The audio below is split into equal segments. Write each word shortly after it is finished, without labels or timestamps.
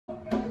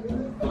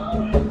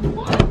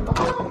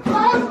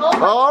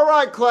All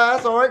right,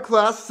 class,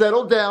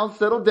 settle down.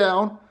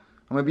 I'm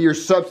gonna be your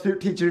substitute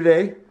teacher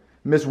today.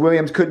 Miss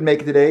Williams couldn't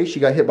make it today. She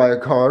got hit by a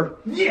car.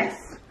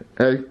 Yes.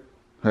 Hey,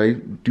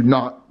 do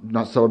not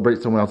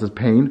celebrate someone else's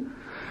pain.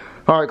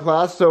 All right,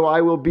 class, so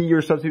I will be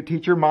your substitute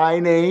teacher. My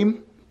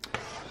name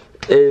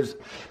is,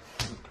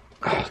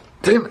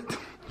 damn it.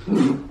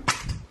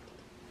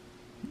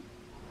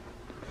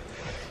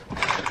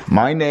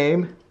 My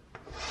name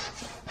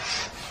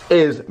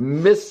is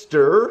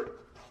Mr.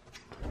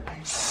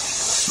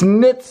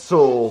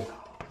 Schnitzel.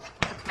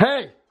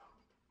 Hey,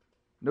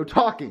 no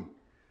talking.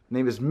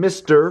 Name is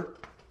Mr.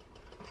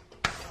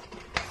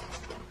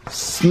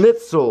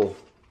 Schnitzel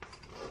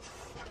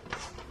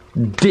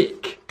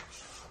Dick.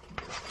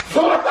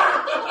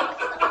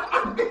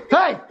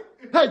 Hey,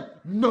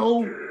 no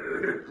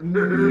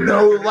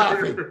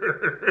laughing.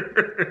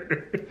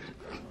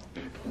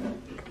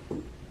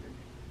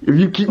 If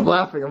you keep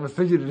laughing, I'm gonna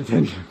send you to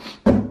detention.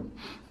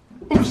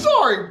 I'm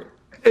sorry.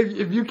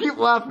 If you keep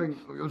laughing,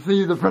 I'll send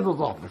you to the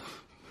principal's office.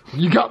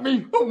 You got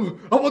me? Oh,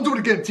 I won't do it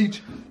again,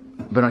 Teach.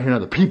 But I hear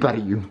another peep out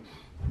of you.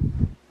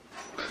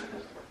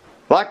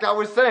 Like I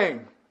was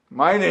saying,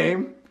 my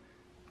name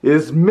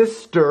is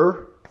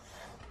Mr.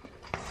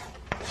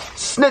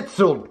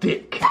 Schnitzel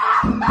Dick.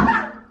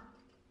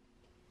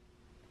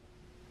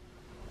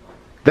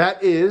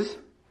 That is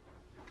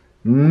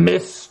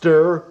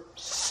Mr.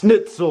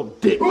 Schnitzel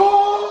Dick.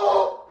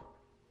 Oh!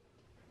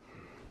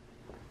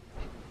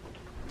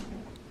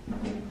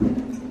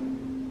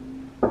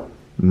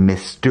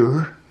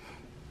 Mr.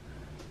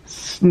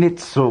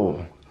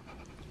 Schnitzel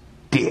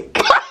Dick.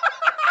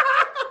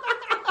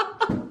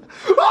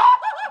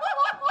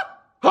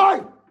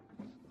 Hi!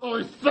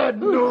 I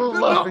said no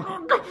laughing.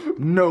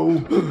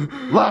 No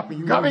laughing.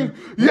 You got me?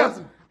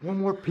 Yes. One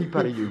more peep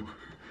out of you,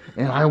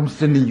 and I am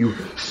sending you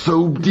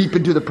so deep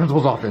into the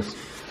principal's office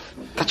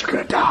that you're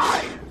gonna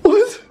die.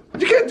 What?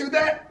 You can't do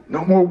that.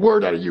 No more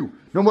word out of you.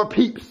 No more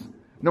peeps.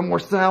 No more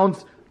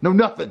sounds. No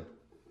nothing.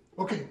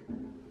 Okay.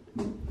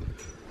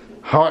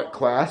 All right,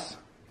 class.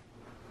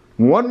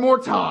 One more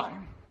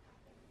time.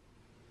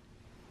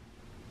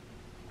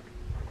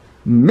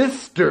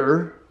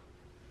 Mr.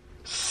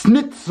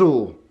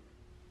 Schnitzel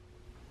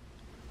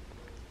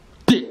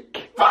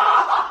Dick.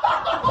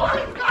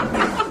 I'm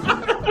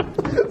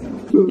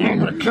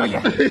gonna kill you.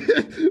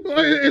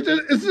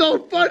 It's so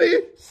funny.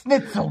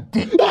 Schnitzel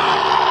Dick.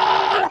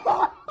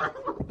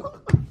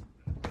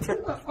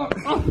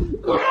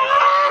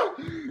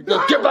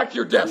 Now get back to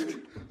your desk.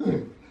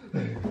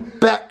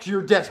 Back to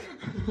your desk,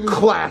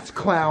 class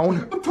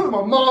clown. I'm putting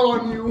my mom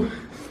on you.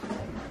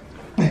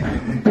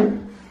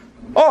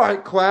 All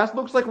right, class.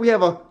 Looks like we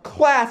have a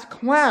class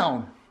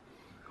clown.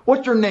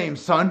 What's your name,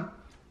 son?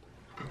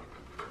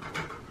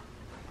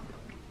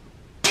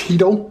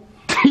 Tito.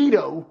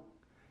 Tito?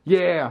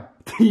 Yeah,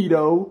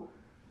 Tito.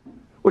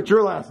 What's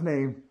your last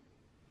name?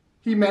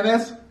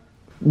 Jimenez.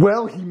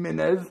 Well,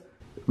 Jimenez.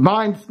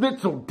 Mine's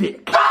Schnitzel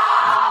Dick.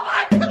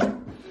 Oh my God.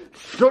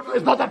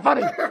 It's not that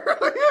funny. It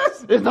really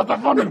is. It's not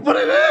that funny. But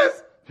it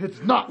is. It's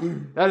not.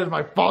 That is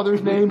my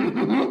father's name.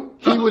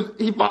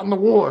 He fought in the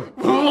war.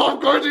 Oh,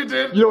 of course you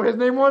did. You know what his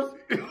name was?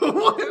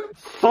 What?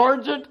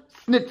 Sergeant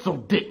Schnitzel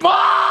Dick.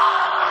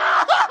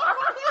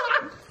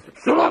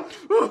 Shut up.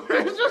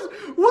 It's just,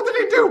 what did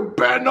he do?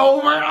 Bend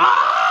over?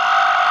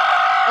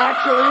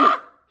 Actually,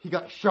 he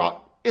got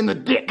shot in the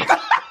dick.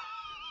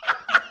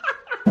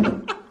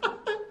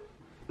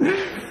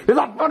 It's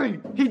not funny.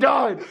 He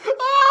died.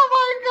 Oh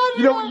my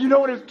God. You know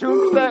what his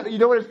tombstone? You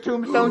know what his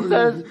tombstone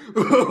says?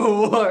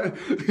 What?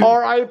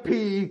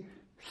 R.I.P.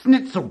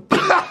 Schnitzel.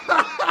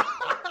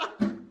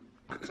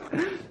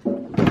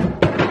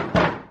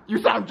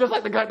 You sound just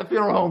like the guy at the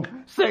funeral home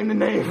saying the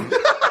name.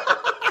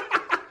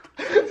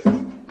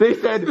 They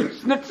said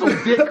Schnitzel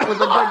Dick was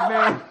a good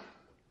man.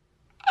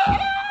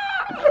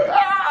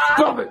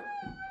 Stop it.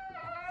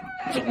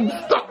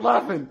 Stop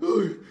laughing.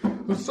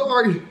 I'm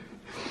sorry.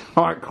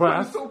 All right,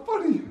 class. That's so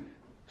funny.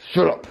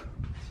 Shut up.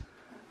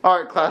 All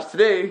right, class.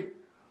 Today,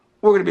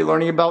 we're going to be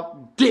learning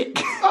about dick.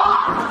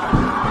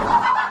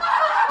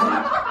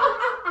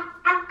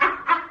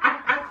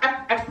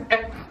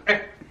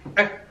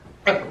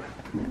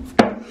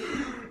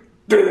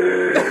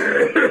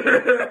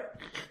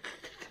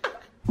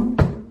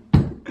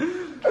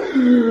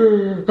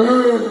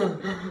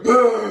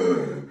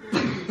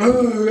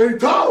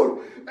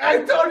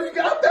 Hey, Toad, you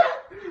got that?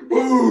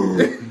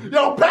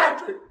 Yo,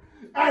 Patrick.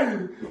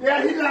 Hey,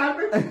 yeah, he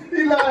laughing.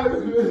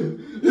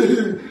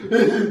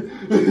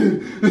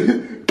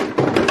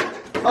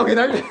 Okay,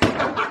 now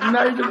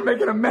you're just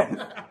making a mess.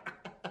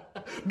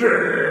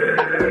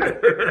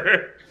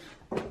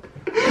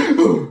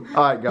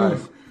 All right,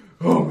 guys.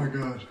 Oh my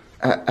God.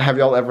 Have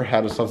y'all ever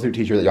had a substitute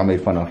teacher that y'all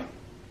made fun of?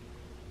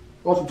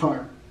 All the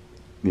time.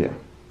 Yeah.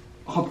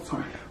 All the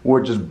time.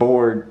 We're just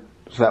bored,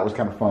 so that was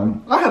kind of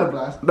fun. I had a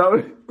blast.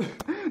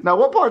 Now,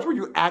 what parts were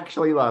you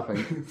actually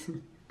laughing?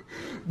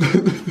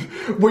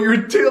 When you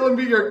were telling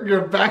me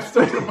your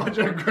backstory about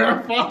your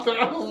grandfather,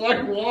 I was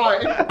like, why?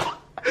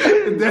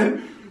 And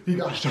then he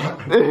got shot.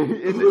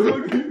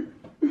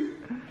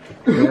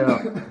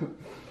 Yeah.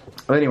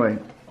 Anyway,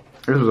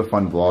 this was a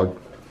fun vlog.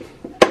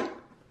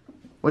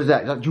 What is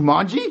that? Is that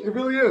Jumanji? It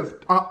really is.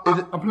 I'm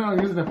planning on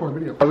using that for a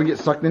video. Are we get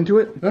sucked into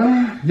it?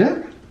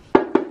 Yeah.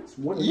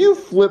 You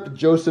flipped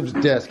Joseph's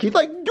desk. He's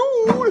like,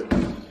 dude.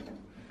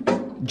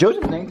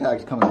 Joseph's name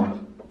tag's coming off.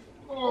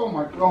 Oh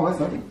my god, that's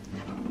heavy.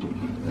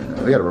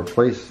 We gotta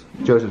replace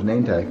Joseph's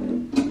name tag.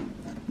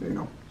 There you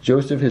go.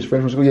 Joseph, his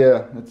friend from school.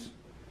 Yeah, that's.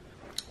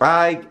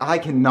 I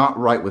cannot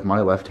write with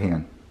my left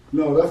hand.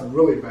 No, that's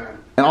really bad.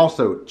 And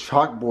also,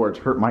 chalkboards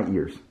hurt my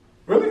ears.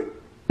 Really?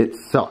 It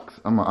sucks.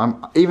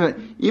 I'm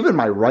even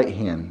my right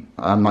hand.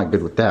 I'm not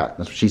good with that.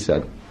 That's what she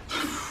said.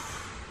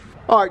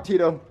 All right,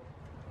 Tito.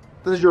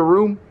 This is your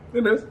room.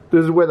 It is.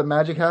 This is where the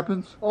magic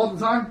happens. All the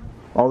time.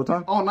 All the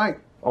time. All night.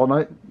 All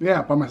night.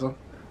 Yeah, by myself.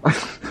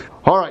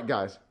 All right,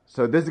 guys.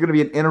 So this is gonna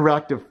be an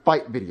interactive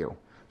fight video.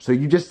 So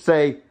you just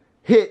say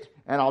hit,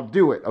 and I'll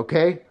do it.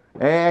 Okay?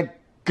 And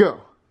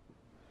go.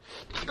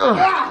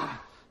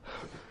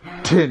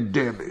 10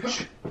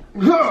 damage.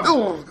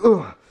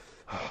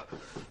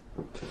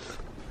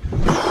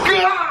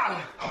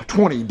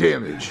 20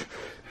 damage.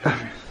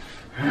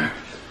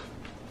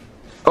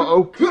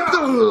 Uh-oh.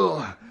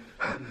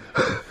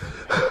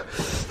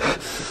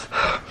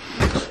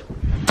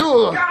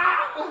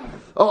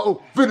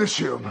 Uh-oh, finish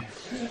him.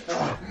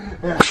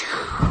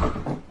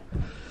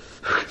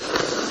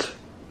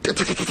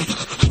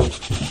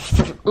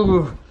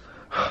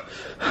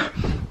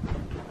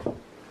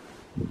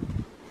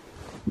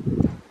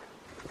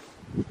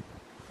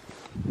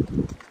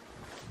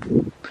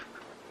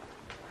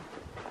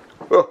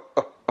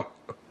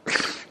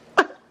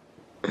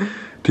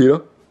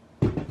 Tito?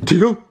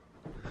 Tito?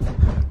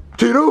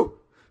 Tito?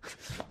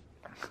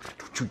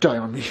 Don't you die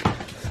on me.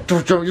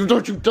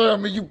 Don't you die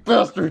on me, you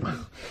bastard.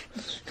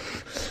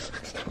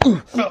 I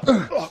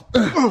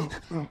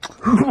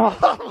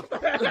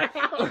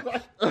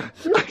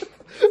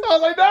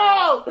was like,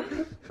 no!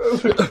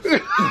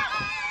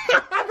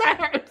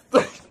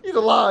 He's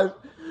alive.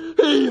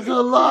 He's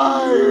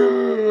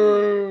alive.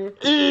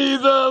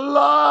 He's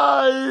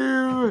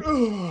alive.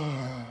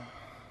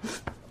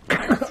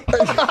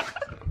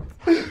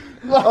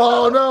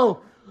 Oh no!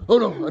 Oh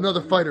no!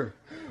 Another fighter.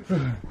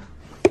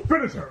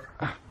 Finish her.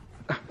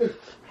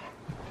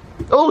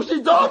 Oh,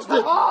 she dodged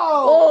it!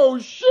 Oh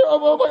shit!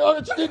 Oh my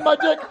god! She did my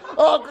dick!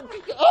 Oh!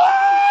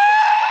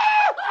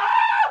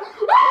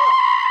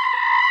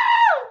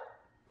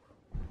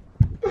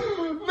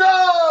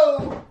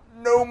 No!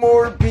 No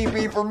more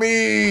pee-pee for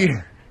me.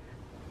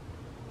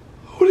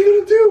 What are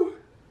you gonna do?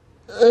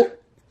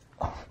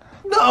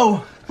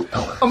 No.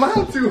 I'm gonna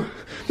have to.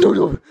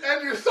 No.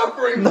 And you're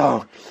suffering.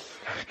 No.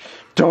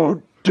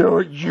 Don't do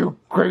it, you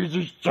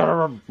crazy son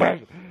of a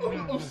bitch.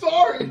 I'm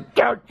sorry.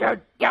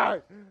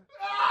 Don't.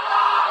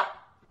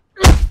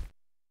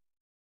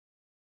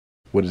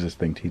 What is this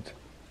thing, Teeds?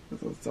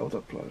 It's a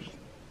Zelda plush.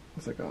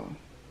 It's like a.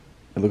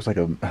 It looks like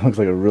a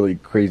really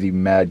crazy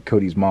mad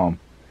Cody's mom.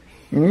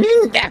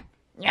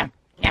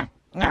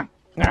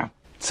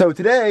 So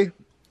today,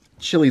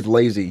 Chilly's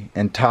lazy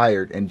and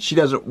tired, and she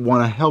doesn't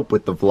want to help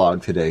with the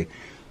vlog today.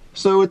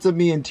 So it's a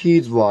me and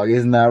Teeds vlog,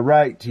 isn't that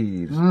right,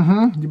 Teeds?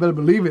 Mm-hmm. You better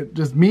believe it.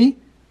 Just me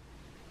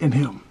and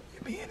him.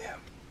 Me and him.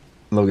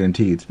 Logan and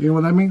Teeds. You know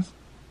what that means?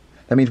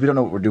 That means we don't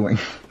know what we're doing.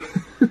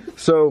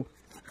 So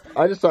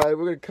I decided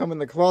we're going to come in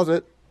the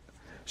closet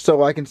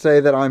so I can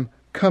say that I'm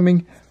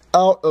coming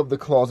out of the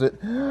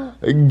closet.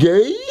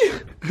 Gay?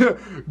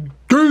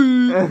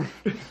 Gay!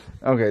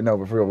 Okay, no,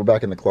 but for real, we're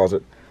back in the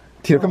closet.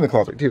 Tito, come in the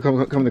closet. Tito,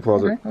 come in the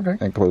closet. Okay.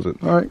 And close it.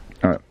 All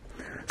right.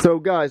 So,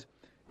 guys,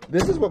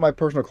 this is what my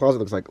personal closet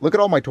looks like. Look at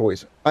all my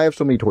toys. I have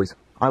so many toys.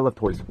 I love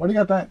toys. Why do you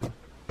got that?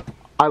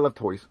 I love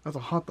toys. That's a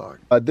hot dog.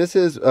 This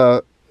is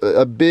a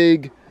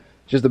big,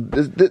 these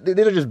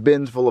are just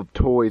bins full of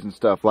toys and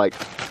stuff. Like,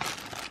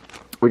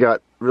 we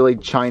got really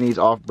Chinese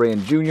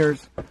off-brand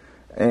juniors,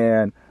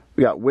 and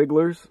we got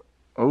Wigglers.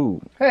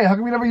 Oh. Hey, how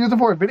come you never used it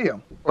for a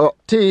video? Oh,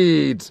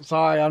 Teeds.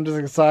 Sorry, I'm just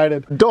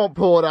excited. Don't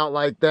pull it out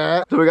like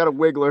that. So we got a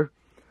Wiggler.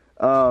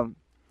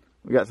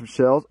 We got some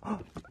shells.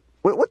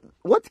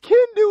 What's Ken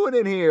doing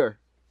in here?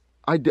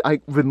 I've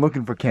been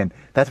looking for Ken.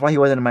 That's why he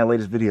wasn't in my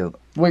latest video.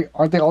 Wait,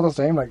 aren't they all the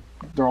same? Like,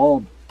 they're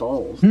all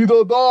dolls. He's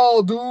a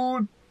doll,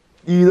 dude.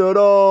 He's a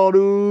doll,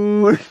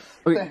 dude.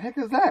 What the heck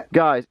is that?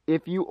 Guys,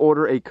 if you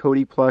order a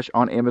Cody plush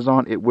on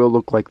Amazon, it will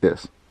look like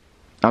this.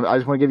 I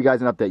just want to give you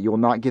guys an update. You will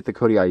not get the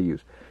Cody I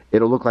use.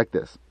 It'll look like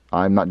this.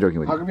 I'm not joking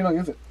with you. How come you don't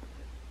use it?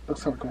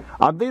 Looks kind of cool.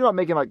 I'm thinking about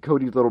making like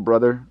Cody's little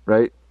brother,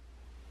 right?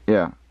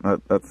 Yeah,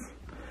 that's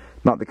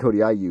not the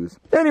Cody I use.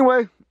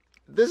 Anyway,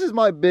 this is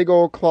my big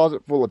old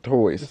closet full of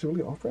toys. Is it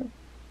really off-brand?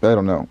 I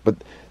don't know, but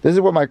this is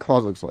what my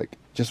closet looks like.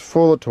 Just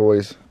full of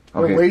toys.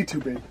 Okay. They're way too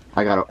big.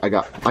 I got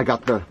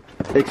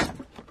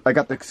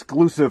the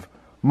exclusive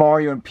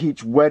Mario and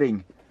Peach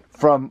wedding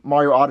from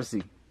Mario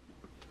Odyssey.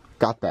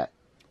 Got that.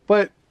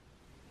 But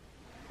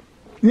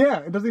yeah,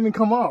 it doesn't even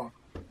come off.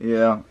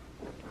 Yeah.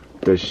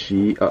 Does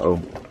she? Oh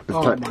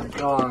my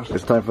gosh.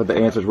 It's time for the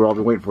answers we're all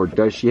been waiting for.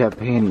 Does she have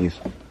panties?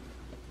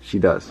 She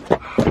does.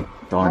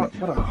 Darn it.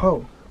 What a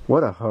hoe.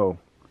 What a hoe.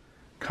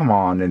 Come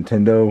on,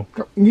 Nintendo.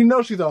 You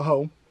know she's a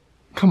hoe.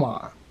 Come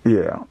on.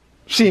 Yeah.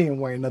 She ain't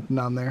wearing nothing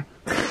down there.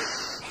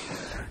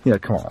 Yeah,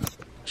 come on.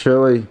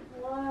 Chili.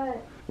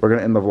 What? We're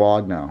gonna end the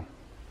vlog now.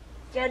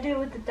 You gotta do it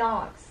with the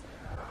dogs.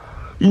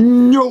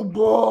 No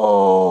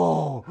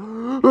ball!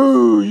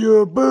 Ooh,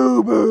 you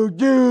boo boo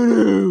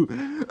doo doo!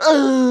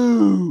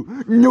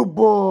 Ooh, no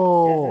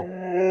ball!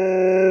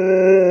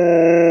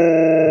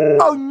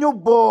 Oh, no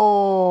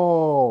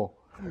ball!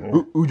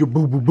 Ooh, your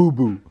boo boo boo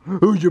boo!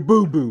 Ooh, your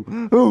boo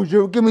boo! Ooh,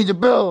 your give me the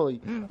belly!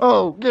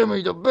 Oh, give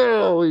me the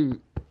belly!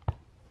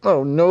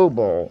 Oh, no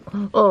ball!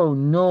 Oh,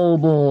 no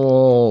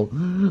ball!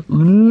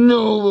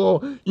 No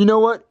ball! You know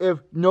what? If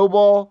No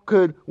Ball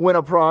could win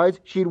a prize,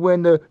 she'd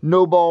win the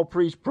No Ball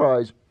Priest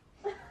Prize.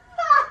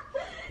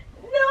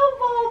 No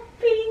ball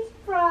peace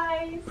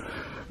prize.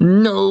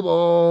 No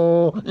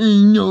ball!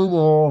 No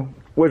ball!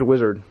 Where's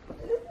Wizard?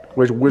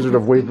 Where's Wizard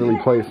of Waverly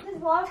Place? This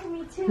vlog for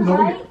me too,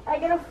 right? I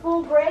get a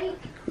full break.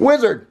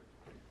 Wizard!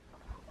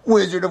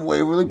 Wizard of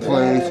Waverly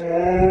Place.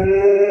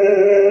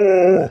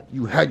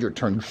 You had your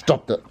turn. You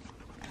stopped it.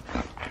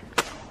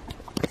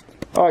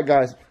 Alright,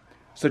 guys.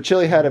 So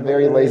Chili had a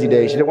very lazy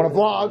day. She didn't want to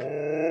vlog.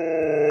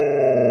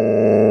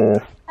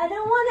 I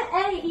don't want to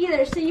edit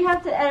either, so you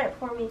have to edit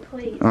for me,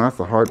 please. Oh, that's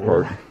the hard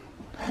part.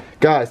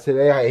 Guys,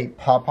 today I ate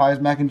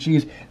Popeye's mac and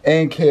cheese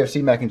and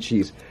KFC mac and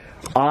cheese.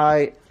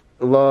 I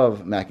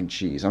love mac and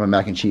cheese. I'm a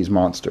mac and cheese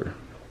monster.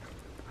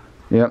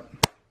 Yep.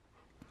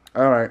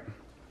 Alright.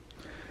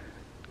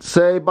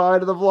 Say bye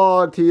to the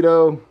vlog,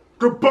 Tito.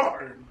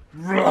 Goodbye.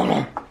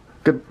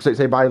 Good.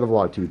 Say bye to the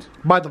vlog, Teeds.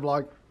 Bye the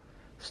vlog.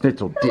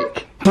 Snitzel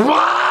dick.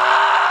 Bye.